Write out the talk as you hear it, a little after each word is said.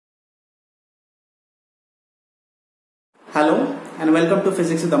Hello and welcome to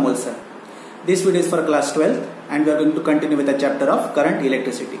Physics with Amol sir. This video is for class 12th and we are going to continue with the chapter of current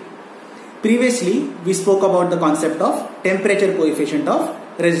electricity. Previously we spoke about the concept of temperature coefficient of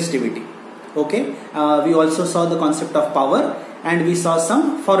resistivity. Okay, we also saw the concept of power and we saw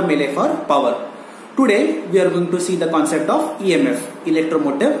some formulae for power. Today we are going to see the concept of EMF,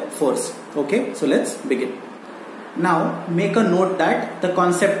 electromotive force. Okay, so let's begin. Now make a note that the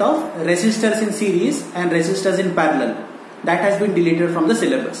concept of resistors in series and resistors in parallel, that has been deleted from the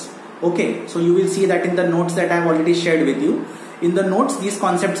syllabus. Okay, so you will see that in the notes that I have already shared with you. In the notes these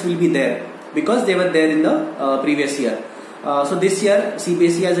concepts will be there because they were there in the previous year. So this year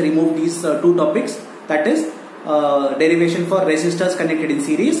CBSE has removed these two topics, that is derivation for resistors connected in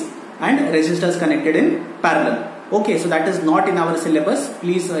series and resistors connected in parallel. Okay, so that is not in our syllabus.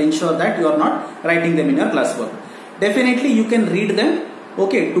 Please ensure that you are not writing them in your classwork. Definitely you can read them,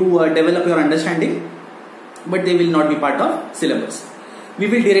 okay, to develop your understanding, but they will not be part of syllabus. We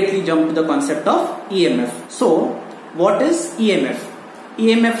will directly jump to the concept of EMF. So what is EMF?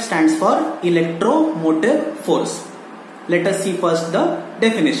 EMF stands for electromotive force. Let us see first the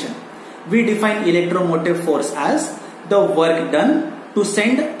definition. We define electromotive force as the work done to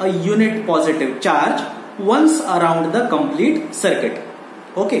send a unit positive charge once around the complete circuit.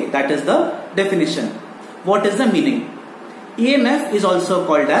 Okay, that is the definition. What is the meaning? EMF is also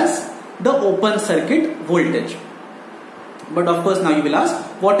called as the open circuit voltage. But of course now you will ask,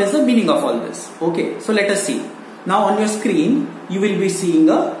 what is the meaning of all this? Okay, so let us see. Now on your screen you will be seeing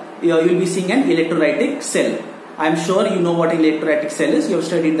an electrolytic cell. I am sure you know what electrolytic cell is. You have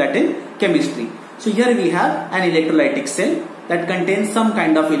studied that in chemistry. So here we have an electrolytic cell that contains some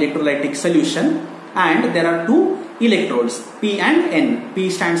kind of electrolytic solution, and there are two electrodes, P and N. P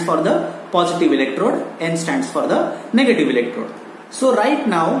stands for the positive electrode, N stands for the negative electrode. So right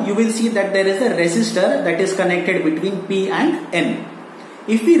now you will see that there is a resistor that is connected between P and N.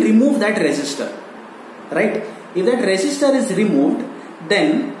 If we remove that resistor, right, if that resistor is removed,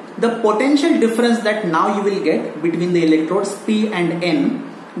 then the potential difference that now you will get between the electrodes P and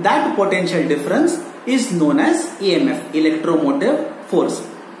N, that potential difference is known as EMF, electromotive force.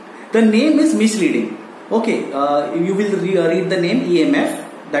 The name is misleading. Okay, you will read the name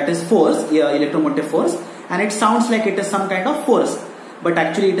EMF, that is force, electromotive force, and it sounds like it is some kind of force, but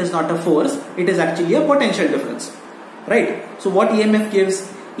actually it is not a force, it is actually a potential difference, right? So what EMF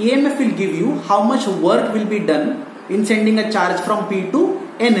gives? EMF will give you how much work will be done in sending a charge from P to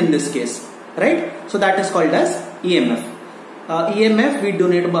N in this case, right? So that is called as EMF. EMF we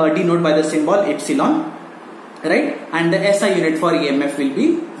denote by the symbol epsilon, right? And the SI unit for EMF will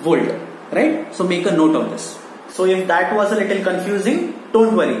be volt, right? So make a note of this. So if that was a little confusing,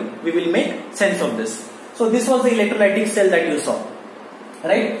 don't worry, we will make sense of this. So this was the electrolytic cell that you saw,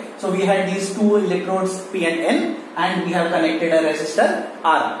 right? So we had these two electrodes P and N, and we have connected a resistor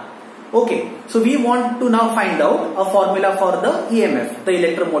R. Okay, so we want to now find out a formula for the EMF, the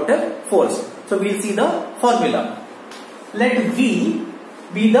electromotive force. So we will see the formula. Let V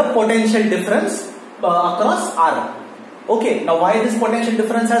be the potential difference across R. Okay, now why this potential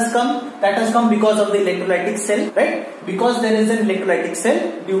difference has come? That has come because of the electrolytic cell, right? Because there is an electrolytic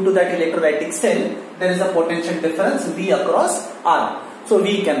cell, due to that electrolytic cell, there is a potential difference V across R. So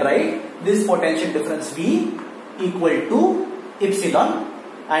we can write this potential difference V equal to epsilon,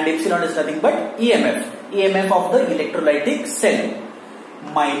 and epsilon is nothing but EMF, EMF of the electrolytic cell,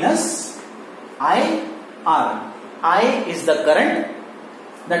 minus IR. I is the current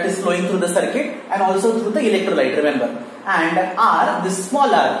that is flowing through the circuit and also through the electrolyte, remember. And R, this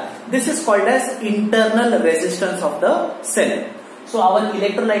small r, this is called as internal resistance of the cell. So our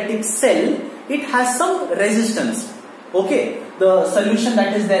electrolytic cell, it has some resistance. Okay, the solution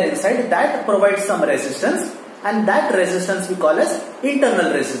that is there inside, that provides some resistance, and that resistance we call as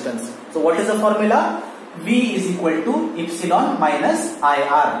internal resistance. So what is the formula? V is equal to epsilon minus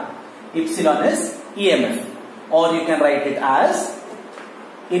IR. Epsilon is EMF, or you can write it as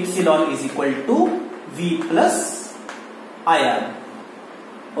epsilon is equal to V plus IR.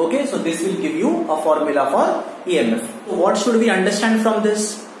 Okay, so this will give you a formula for EMF. So what should we understand from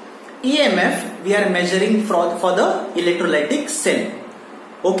this? EMF we are measuring for the electrolytic cell.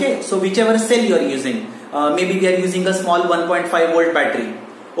 Okay, so whichever cell you are using, maybe we are using a small 1.5 volt battery.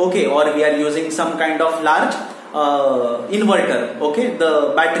 Okay, or we are using some kind of large inverter. Okay,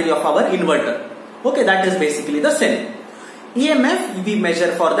 the battery of our inverter. Okay, that is basically the cell. EMF we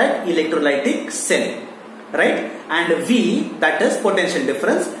measure for that electrolytic cell, right? And V, that is potential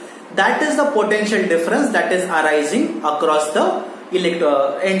difference. That is the potential difference that is arising across the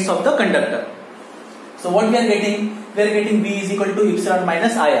ends of the conductor. So what we are getting? We are getting V is equal to epsilon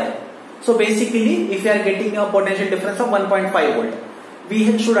minus IR. So basically, if you are getting a potential difference of 1.5 volt,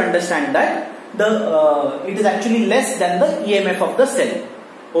 we should understand that it is actually less than the EMF of the cell.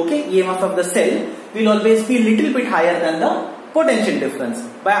 Okay, EMF of the cell will always be little bit higher than the potential difference.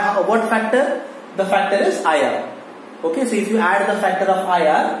 By what factor? The factor is IR. Okay, so if you add the factor of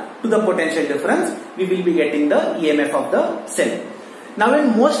IR to the potential difference, we will be getting the EMF of the cell. Now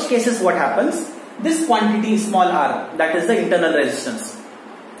in most cases what happens? This quantity small r, that is the internal resistance.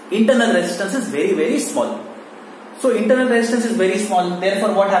 Internal resistance is very small. So internal resistance is very small,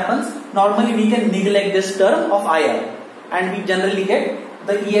 therefore what happens? Normally we can neglect this term of IR and we generally get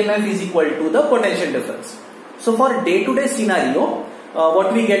the EMF is equal to the potential difference. So for day-to-day scenario,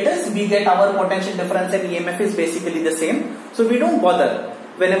 what we get is, we get our potential difference and EMF is basically the same. So we don't bother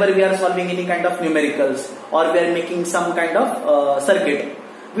whenever we are solving any kind of numericals or we are making some kind of circuit.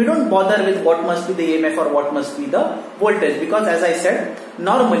 We don't bother with what must be the EMF or what must be the voltage, because as I said,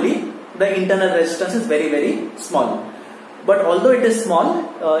 normally the internal resistance is very small. But although it is small,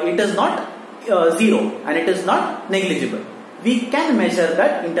 it is not zero and it is not negligible. We can measure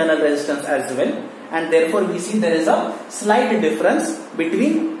that internal resistance as well, and therefore we see there is a slight difference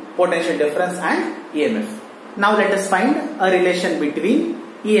between potential difference and EMF. Now let us find a relation between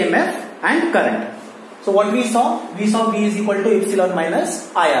EMF and current. So what we saw V is equal to epsilon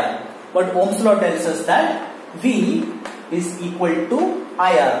minus IR. But Ohm's law tells us that V is equal to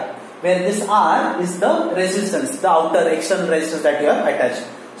IR, where this R is the resistance, the outer external resistance that you have attached.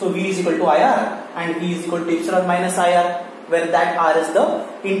 So V is equal to IR and V is equal to epsilon minus IR, where that R is the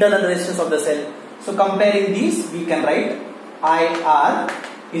internal resistance of the cell. So comparing these, we can write IR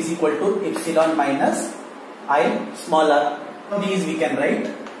is equal to epsilon minus I small r. These we can write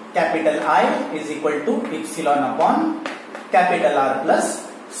capital I is equal to epsilon upon capital R plus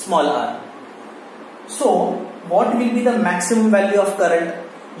small r. So what will be the maximum value of current?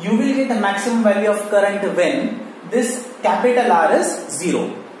 You will get the maximum value of current when this capital R is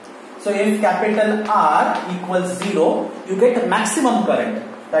 0. So if capital R equals 0, you get maximum current,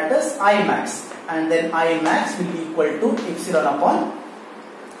 that is I max, and then I max will be equal to epsilon upon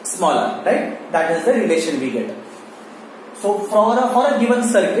small r, right? That is the relation we get. So for a given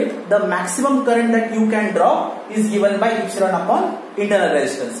circuit, the maximum current that you can draw is given by epsilon upon internal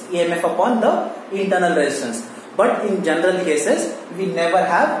resistance, EMF upon the internal resistance. But in general cases, we never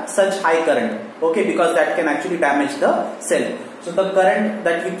have such high current, okay, because that can actually damage the cell. So the current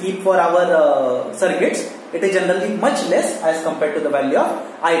that we keep for our circuits, it is generally much less as compared to the value of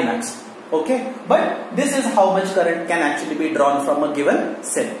I max, okay. But this is how much current can actually be drawn from a given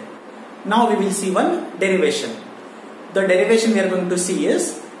cell. Now we will see one derivation. The derivation we are going to see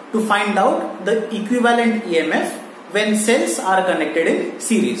is to find out the equivalent EMF when cells are connected in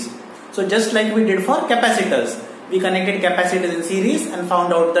series. So just like we did for capacitors, we connected capacitors in series and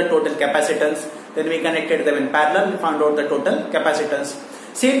found out the total capacitance. Then we connected them in parallel and found out the total capacitance.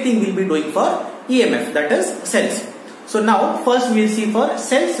 Same thing we'll be doing for EMF, that is cells. So now first we will see for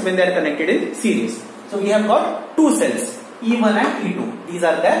cells when they are connected in series. So we have got two cells, E1 and E2. These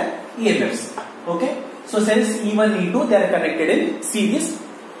are their EMFs. Okay. So cells E1, E2, they are connected in series.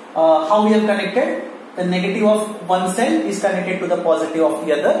 How we have connected? The negative of one cell is connected to the positive of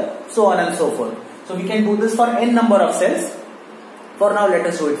the other, so on and so forth. So we can do this for n number of cells. For now let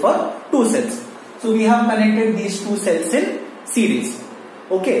us do it for two cells. So we have connected these two cells in series.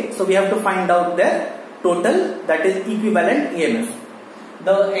 Okay, so we have to find out their total, that is equivalent EMF.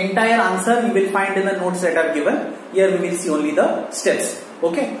 The entire answer you will find in the notes that are given. Here we will see only the steps.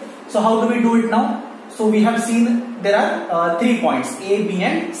 Okay, so how do we do it now? So we have seen there are 3 points, A, B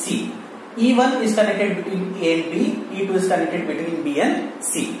and C. E1 is connected between A and B, E2 is connected between B and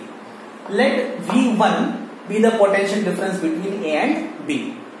C. Let V1 be the potential difference between A and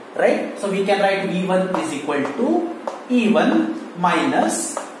B, right? So we can write V1 is equal to E1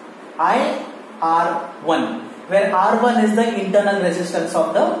 minus IR1, where R1 is the internal resistance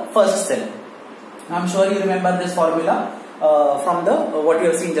of the first cell. I'm sure you remember this formula from the what you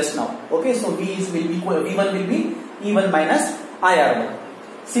have seen just now. Okay, so V1 will be E1 minus IR1.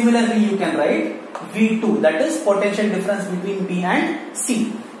 Similarly, you can write V2, that is potential difference between B and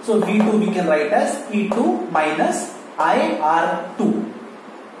C. So V2 we can write as E2 minus IR2.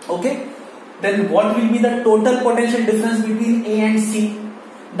 Okay. Then what will be the total potential difference between A and C?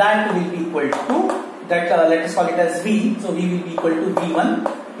 That will be equal to that. Let us call it as V. So V will be equal to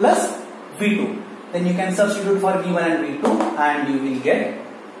V1 plus V2. Then you can substitute for V1 and V2, and you will get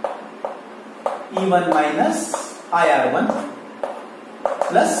E1 minus IR1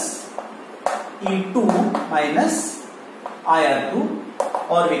 plus E2 minus IR2,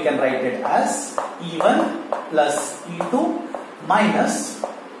 or we can write it as E1 plus E2 minus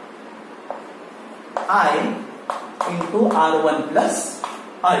I into R1 plus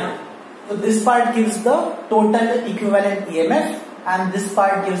R2. So this part gives the total equivalent EMF and this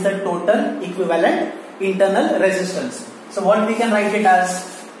part gives the total equivalent internal resistance. So what we can write it as?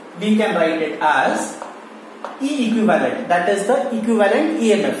 We can write it as E equivalent, that is the equivalent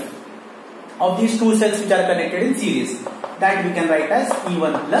EMF of these two cells which are connected in series. That we can write as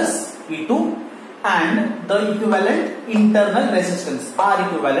E1 plus E2, and the equivalent internal resistance R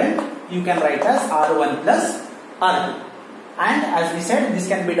equivalent you can write as R1 plus R2. And as we said, this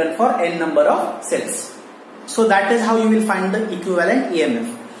can be done for n number of cells. So that is how you will find the equivalent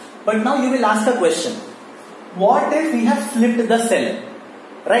EMF. But now you will ask a question. What if we have flipped the cell?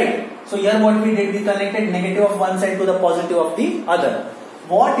 Right? So here what we did, we connected negative of one side to the positive of the other.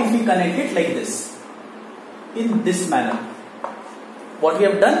 What if we connect it like this? In this manner. What we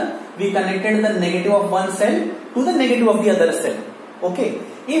have done? We connected the negative of one cell to the negative of the other cell. Okay.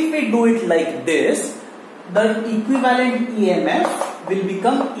 If we do it like this, the equivalent EMF will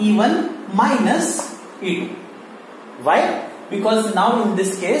become E1 minus E2. Why? Because now in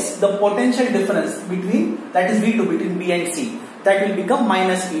this case, the potential difference between, that is V2, between B and C, that will become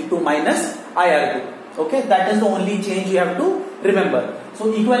minus E2 minus IR2. Okay, that is the only change you have to remember. So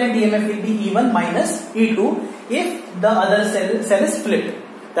equivalent EMF will be E1 minus E2 if the other cell is flipped.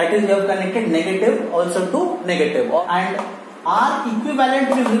 That is, you have connected negative also to negative, and R equivalent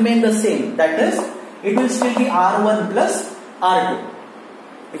will remain the same. That is, it will still be R1 plus R2.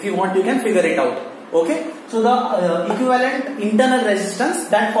 If you want, you can figure it out. Okay, so the equivalent internal resistance,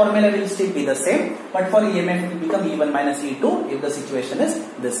 that formula will still be the same, but for EMF it will become E1 minus E2 if the situation is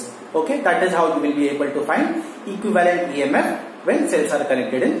this. Okay, that is how you will be able to find equivalent EMF when cells are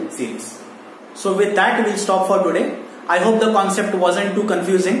connected in series. So with that, we will stop for today. I hope the concept wasn't too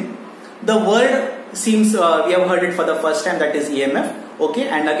confusing. The word seems we have heard it for the first time, that is EMF. Okay,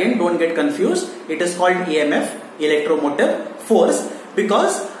 and again, don't get confused. It is called EMF, electromotive force,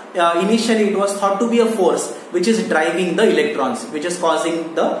 because initially it was thought to be a force which is driving the electrons, which is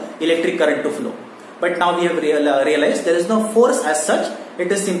causing the electric current to flow. But now we have realized there is no force as such.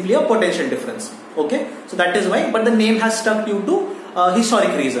 It is simply a potential difference. Okay, so that is why, but the name has stuck due to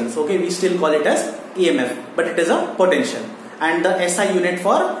historic reasons. Okay, we still call it as EMF, but it is a potential, and the SI unit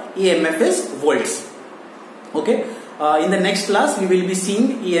for EMF is volts. Okay, in the next class we will be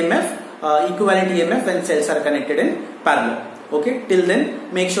seeing EMF, equivalent EMF when cells are connected in parallel. Okay, till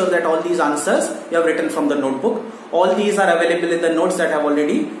then, make sure that all these answers you have written from the notebook. All these are available in the notes that I have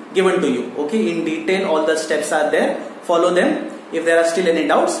already given to you. Okay, in detail all the steps are there. Follow them. If there are still any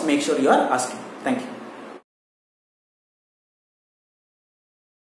doubts, make sure you are asking. Thank you.